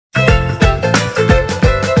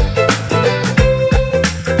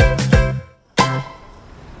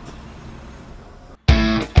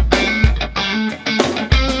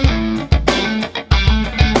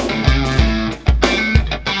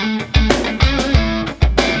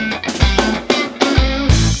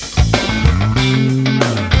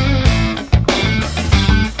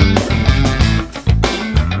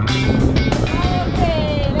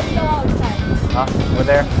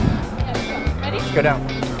over there. Yeah, ready? Go down.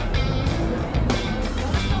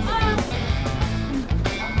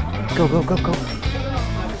 Go, go, go, go.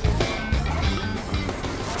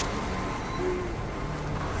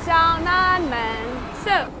 Xiaonanmen.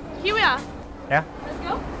 So, here we are. Yeah, Let's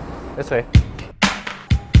go. this way.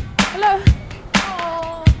 Hello.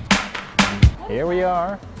 Oh. Here we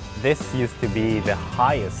are. This used to be the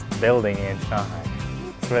highest building in Shanghai.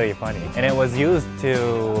 It's really funny. And it was used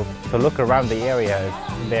to look around the area if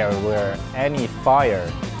there were any fire.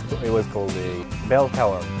 It was called the bell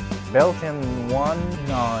tower. Built in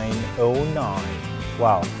 1909.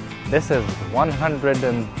 Wow, this is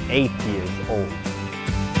 108 years old.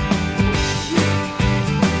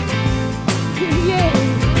 Yay.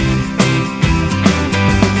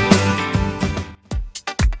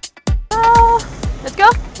 Let's go.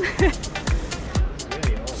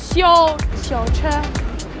 小车.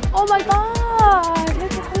 Oh my god,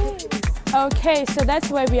 look at this. Okay, so that's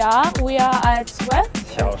where we are. We are at where?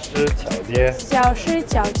 小吃小街. 小吃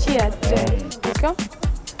小街. Let's go.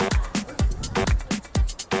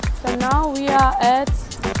 So now we are at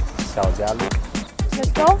小家路.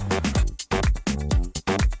 Let's go.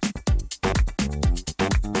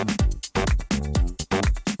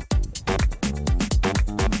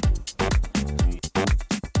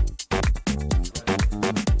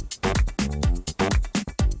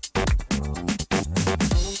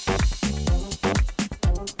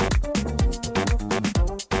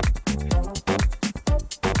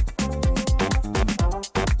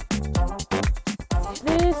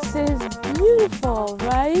 This is beautiful,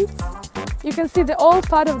 right? You can see the old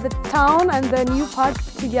part of the town and the new part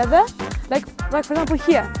together. Like for example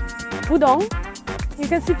here, Pudong. You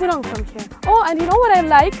can see Pudong from here. Oh, and you know what I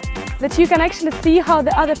like? That you can actually see how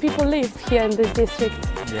the other people live here in this district.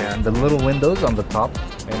 Yeah, and the little windows on the top,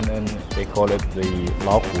 and then they call it the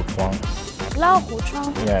老虎窗. 老虎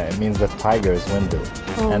窗. Yeah, it means the tiger's window.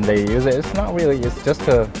 And they use it, it's not really, it's just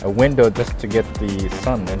a window just to get the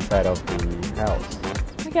sun inside of the house.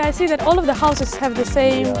 Okay, I see that all of the houses have the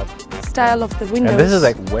same style of the windows. And this is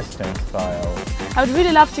like Western style. I would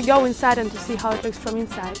really love to go inside and to see how it looks from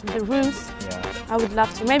inside. The rooms, Yeah. I would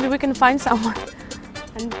love to. Maybe we can find someone.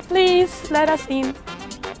 And please let us in.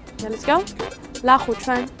 Yeah, let's go. 拉虎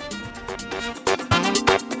川.